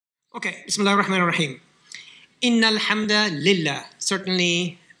Okay, Bismillah ar-Rahman ar-Rahim. Inna alhamda lillah.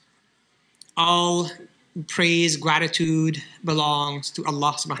 Certainly, all praise, gratitude belongs to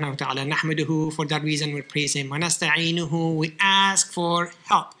Allah subhanahu wa ta'ala. Nahmaduhu, for that reason we praise Him. Wa nasta'inuhu, we ask for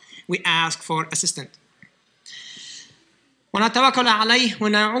help. We ask for assistance. ونتوكل عليه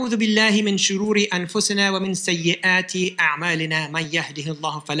ونعوذ بالله من شرور أنفسنا ومن سيئات أعمالنا من يهده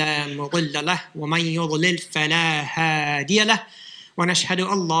الله فلا مضل له ومن يضلل فلا هادي له ونشهد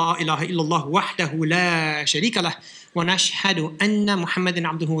أن لا إله إلا الله وحده لا شريك له ونشهد أن محمدا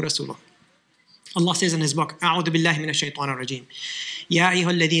عبده ورسوله. Allah says in His book, أعوذ بالله من الشيطان الرجيم. يا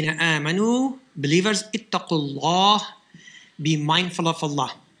أيها الذين آمنوا, believers, اتقوا الله, be mindful of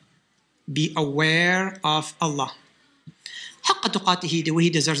Allah, be aware of Allah. حق تقاته, the way He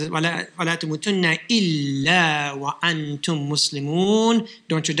deserves it. ولا تموتن إلا وأنتم مسلمون.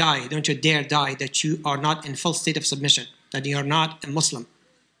 Don't you die, don't you dare die that you are not in full state of submission, that you are not a Muslim.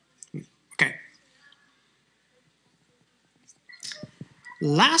 Okay.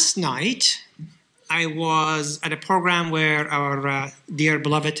 Last night, I was at a program where our dear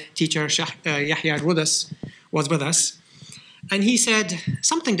beloved teacher, Yahya Rudas, was with us. And he said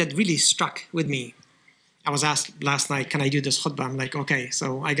something that really struck with me. I was asked last night, can I do this khutbah? I'm like, okay,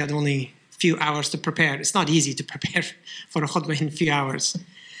 so I got only a few hours to prepare. It's not easy to prepare for a khutbah in a few hours.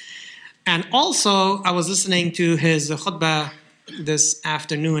 And also, I was listening to his khutbah this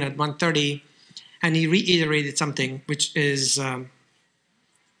afternoon at 1:30, and he reiterated something, which is what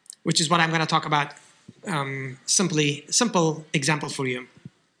I'm going to talk about. Simple example for you.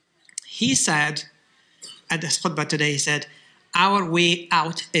 He said at this khutbah today, he said, our way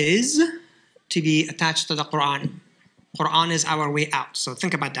out is to be attached to the Qur'an. Qur'an is our way out. So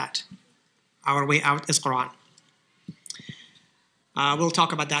think about that. Our way out is Qur'an. We'll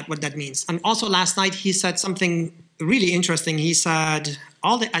talk about that, what that means. And also last night he said something really interesting. He said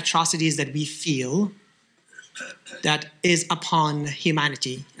all the atrocities that we feel that is upon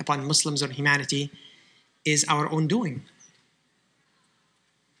humanity, upon Muslims or humanity, is our own doing.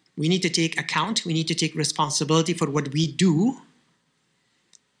 We need to take account, we need to take responsibility for what we do,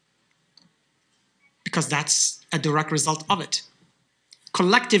 because that's a direct result of it.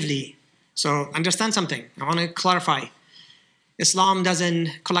 Collectively, so understand something, I want to clarify. Islam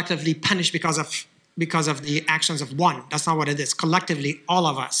doesn't collectively punish because of the actions of one. That's not what it is. Collectively, all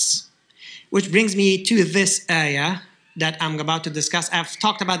of us. Which brings me to this ayah that I'm about to discuss. I've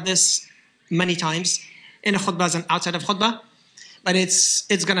talked about this many times in khutbahs and outside of khutbah, but it's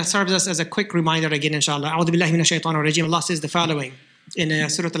going to serve us as a quick reminder again, inshallah. A'udhu billahi minash shaitanir rajim. Allah says the following in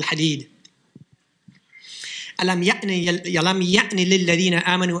Surah Al-Hadid. ألم يأن للذين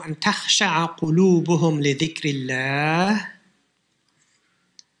آمنوا أن تخشع قلوبهم لذكر الله.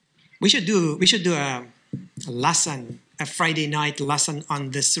 We should do a lesson, a Friday night lesson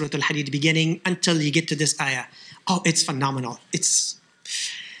on this Surah Al-Hadid beginning until you get to this ayah. Oh, it's phenomenal.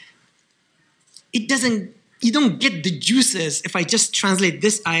 You don't get the juices if I just translate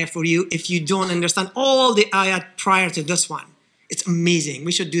this ayah for you if you don't understand all the ayah prior to this one. It's amazing.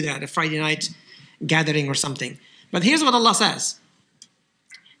 We should do that, a Friday night gathering or something. But here's what Allah says.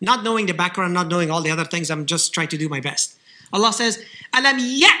 Not knowing the background, not knowing all the other things, I'm just trying to do my best. Allah says, أَلَمْ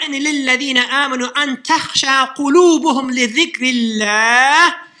يَأْنِ لِلَّذِينَ آمَنُوا أَن تَخْشَعَ قُلُوبُهُمْ لِذِكْرِ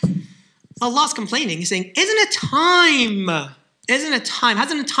اللَّهِ. Allah's complaining. He's saying, hasn't a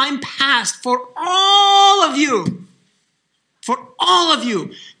time passed for all of you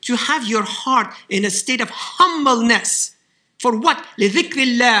to have your heart in a state of humbleness? For what? لِذِكْرِ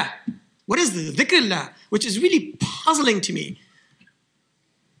اللَّهِ. What is the dhikr Allah? Which is really puzzling to me.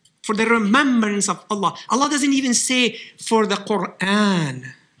 For the remembrance of Allah. Allah doesn't even say for the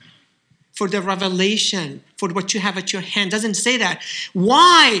Qur'an, for the revelation, for what you have at your hand. Doesn't say that.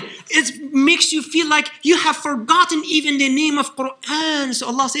 Why? It makes you feel like you have forgotten even the name of Qur'an. So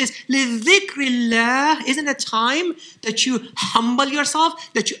Allah says, لِذِكْرِ اللَّهِ. Isn't it time that you humble yourself,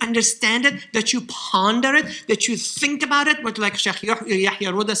 that you understand it, that you ponder it, that you think about it? But like Shaykh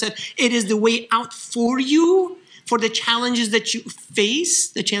Yahya Ruda said, it is the way out for you, for the challenges that you face,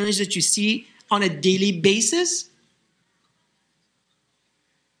 the challenges that you see on a daily basis.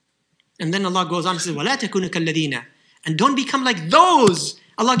 And then Allah goes on and says, وَلَا تَكُونُ كَالَّذِينَ. And don't become like those.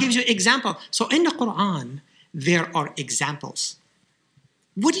 Allah gives you an example. So in the Quran, there are examples.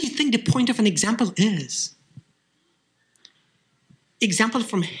 What do you think the point of an example is? Example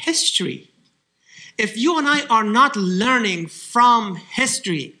from history. If you and I are not learning from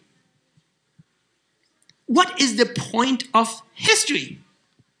history, what is the point of history?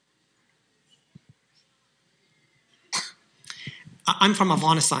 I'm from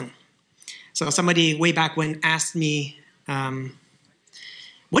Afghanistan. So somebody way back when asked me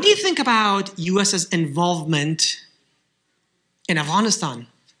What do you think about US's involvement in Afghanistan?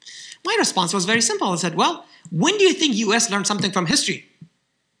 My response was very simple. I said, well, when do you think US learned something from history?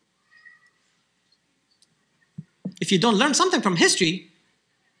 If you don't learn something from history,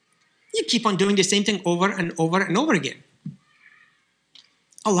 you keep on doing the same thing over and over and over again.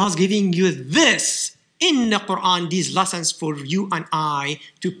 Allah is giving you this in the Quran, these lessons for you and I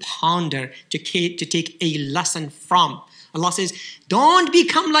to ponder, to take a lesson from. Allah says, don't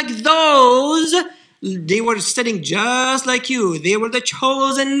become like those. They were studying just like you. They were the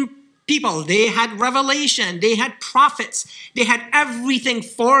chosen people. They had revelation. They had prophets. They had everything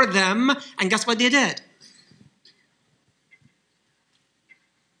for them. And guess what they did?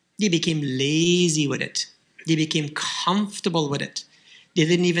 They became lazy with it. They became comfortable with it. They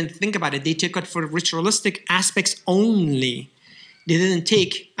didn't even think about it. They took it for ritualistic aspects only. They didn't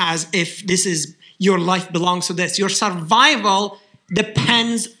take as if this is your life belongs to this. Your survival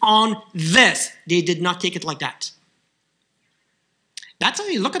depends on this. They did not take it like that. That's how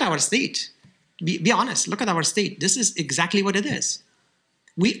you look at our state. Be honest, look at our state. This is exactly what it is.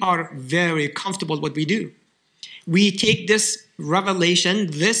 We are very comfortable with what we do. We take this revelation,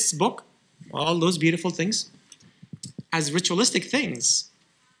 this book, all those beautiful things, as ritualistic things.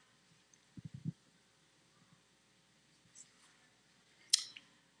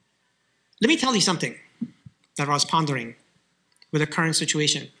 Let me tell you something that I was pondering with the current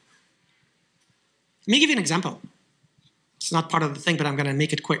situation. Let me give you an example. It's not part of the thing, but I'm going to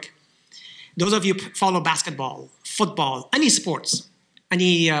make it quick. Those of you who follow basketball, football, any sports,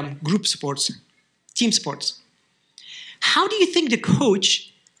 any group sports, team sports, how do you think the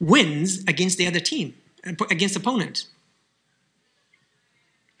coach wins against the other team, against the opponent?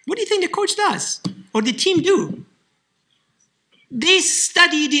 What do you think the coach does or the team do? They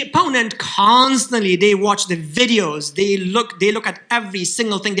study the opponent constantly. They watch the videos. They look at every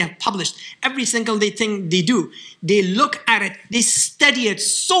single thing they have published, every single thing they do. They look at it. They study it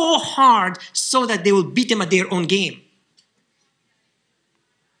so hard so that they will beat them at their own game.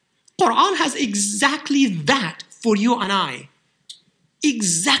 Quran has exactly that for you and I.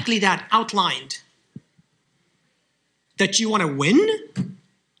 Exactly that outlined. That you want to win?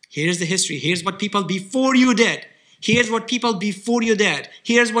 Here's the history. Here's what people before you did. Here's what people before you did.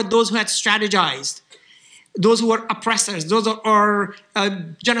 Here's what those who had strategized. Those who are oppressors. Those who are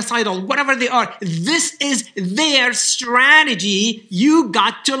genocidal. Whatever they are. This is their strategy. You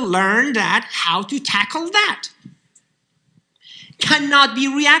got to learn that, how to tackle that. Cannot be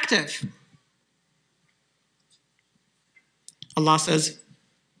reactive. Allah says,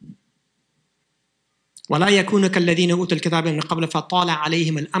 وَلَا يَكُونُ كَالَّذِينَ أُوتُوا الْكِتَابَ مِنْ قَبْلِ فَطَالَ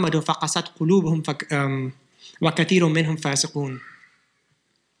عَلَيْهِمُ الْأَمَدُ فَقَسَتْ قُلُوبُهُمْ وَكَثِيرٌ مِّنْهُمْ فَاسِقُونَ.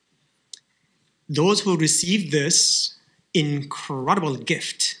 Those who received this incredible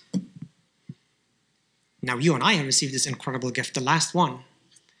gift. Now you and I have received this incredible gift, the last one.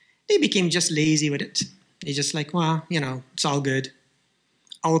 They became just lazy with it. They just like, well, it's all good.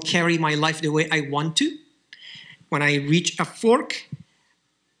 I'll carry my life the way I want to. When I reach a fork,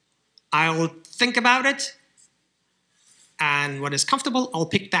 I'll think about it, and what is comfortable, I'll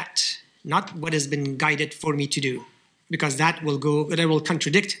pick that, not what has been guided for me to do, because that will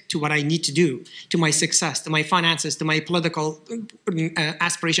contradict to what I need to do, to my success, to my finances, to my political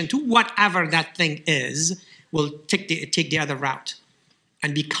aspiration, to whatever that thing is, will take the other route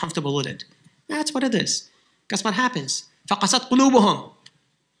and be comfortable with it. That's what it is. Guess what happens? فَقَسَتْ قُلُوبُهُمْ.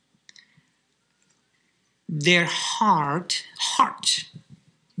 Their heart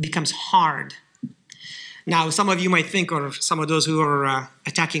becomes hard. Now, some of you might think, or some of those who are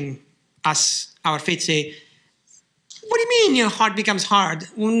attacking us, our faith, say, what do you mean your heart becomes hard?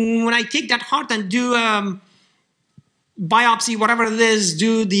 When I take that heart and do biopsy, whatever it is,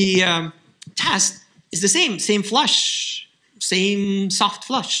 do the test, it's the same flesh, same soft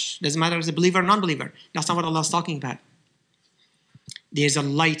flesh. Doesn't matter if it's a believer or non-believer. That's not what Allah is talking about. There's a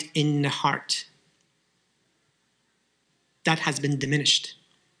light in the heart that has been diminished.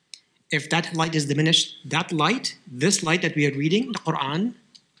 If that light is diminished, this light that we are reading, the Quran,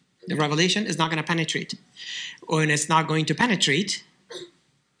 the revelation, is not going to penetrate. When it's not going to penetrate,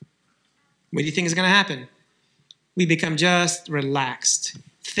 what do you think is going to happen? We become just relaxed.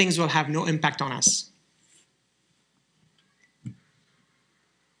 Things will have no impact on us.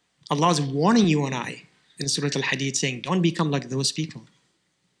 Allah is warning you and I in Surah Al-Hadid, saying, don't become like those people.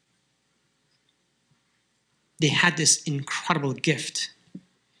 They had this incredible gift,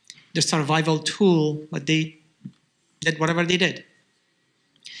 the survival tool, but they did whatever they did.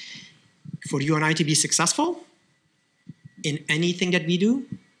 For you and I to be successful in anything that we do,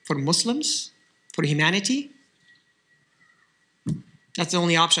 for Muslims, for humanity, That's the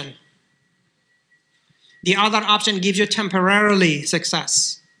only option. The other option gives you temporarily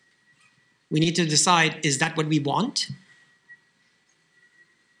success. We need to decide, is that what we want?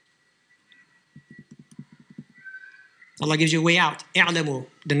 Allah gives you a way out. اعلموا,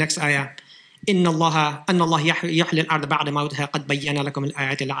 the next ayah. إن الله يحيي الأرض بعد موتها قد بينا لكم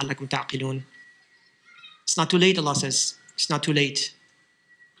الآيات لعلكم تعقلون. It's not too late, Allah says. It's not too late.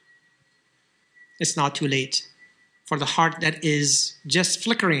 It's not too late. For the heart that is just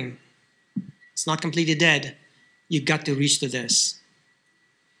flickering, it's not completely dead, you got to reach to this.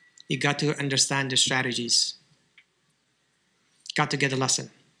 You got to understand the strategies. Got to get a lesson.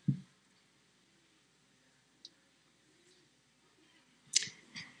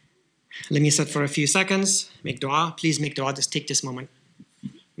 Let me sit for a few seconds, make dua. Please make dua, just take this moment.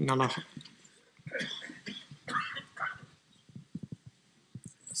 Allah.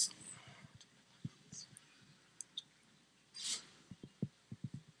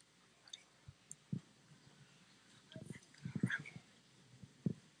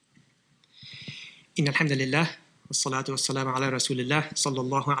 إن الحمد لله والصلاة والسلام على رسول الله صلى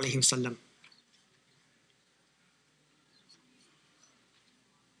الله عليه وسلم.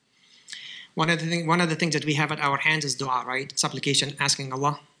 One of the things that we have at our hands is dua, right? Supplication, asking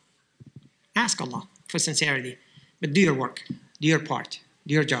Allah. Ask Allah for sincerity. But do your work, do your part,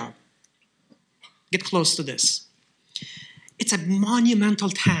 do your job. Get close to this. It's a monumental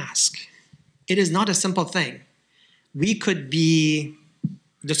task. It is not a simple thing. We could be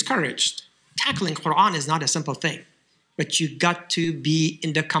discouraged. Tackling Qur'an is not a simple thing. But you got to be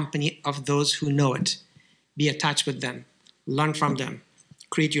in the company of those who know it. Be attached with them. Learn from them.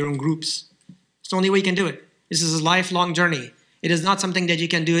 Create your own groups. It's the only way you can do it. This is a lifelong journey. It is not something that you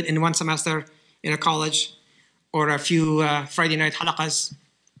can do it in one semester in a college or a few Friday night halaqas.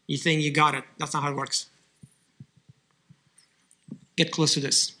 You think you got it. That's not how it works. Get close to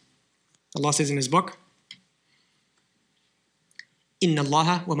this. Allah says in His book, إن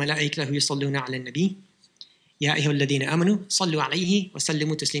الله وملائكته يصلون على النبي يا أيها الذين آمنوا صلوا عليه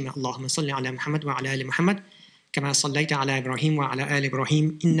وسلموا تسليما اللهم صل على محمد وعلى آل محمد كما صليت على إبراهيم وعلى آل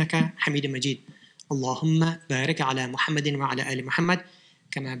إبراهيم إنك حميد مجيد اللهم بارك على محمد وعلى آل محمد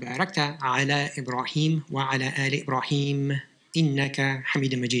كما باركت على إبراهيم وعلى آل إبراهيم إنك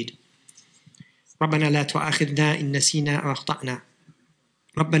حميد مجيد ربنا لا تؤاخذنا إن نسينا أو أخطأنا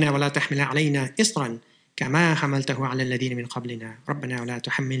ربنا ولا تحمل علينا إصرا كما حملته على الذين من قبلنا ربنا ولا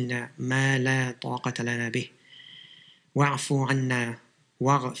تحملنا ما لا طاقة لنا به واعف عنا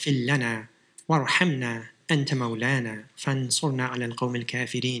واغفر لنا وارحمنا أنت مولانا فانصرنا على القوم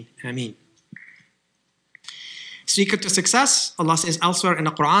الكافرين آمين. Secret to success, Allah says elsewhere in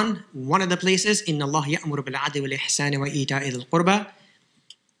the Quran, one of the places, إن الله يأمر بالعدل والإحسان وإيتاء ذي القربى.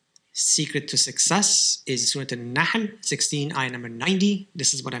 Secret to success is Surah An-Nahl 16, ayah number 90.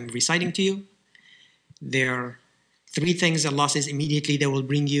 This is what I'm reciting to you. There are three things Allah says immediately that will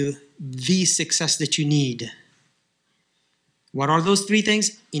bring you the success that you need. What are those three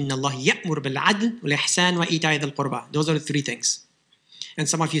things? إن الله يأمر بالعدل والإحسان وإيتاء ذي القربى. Those are the three things. And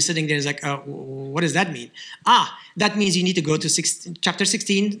some of you sitting there is like, what does that mean? That means you need to go to chapter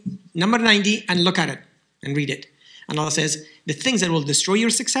 16, number 90, and look at it and read it. And Allah says, the things that will destroy your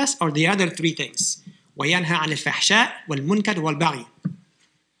success are the other three things. وَيَنْهَى عَنِ الْفَحْشَاءِ وَالْمُنْكَرِ وَالْبَغْيِ.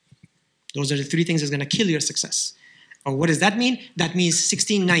 Those are the three things that's going to kill your success. Or what does that mean? That means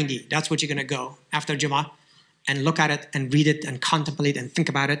 1690. That's what you're going to go after Jummah and look at it and read it and contemplate and think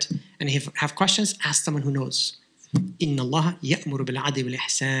about it. And if you have questions, ask someone who knows. إن الله يأمر بالعدل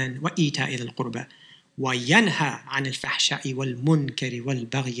والإحسان وإيتاء ذي القربى وينهى عن الفحشاء والمنكر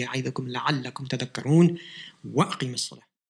والبغي يعظكم لعلكم تذكرون وأقيموا الصلاة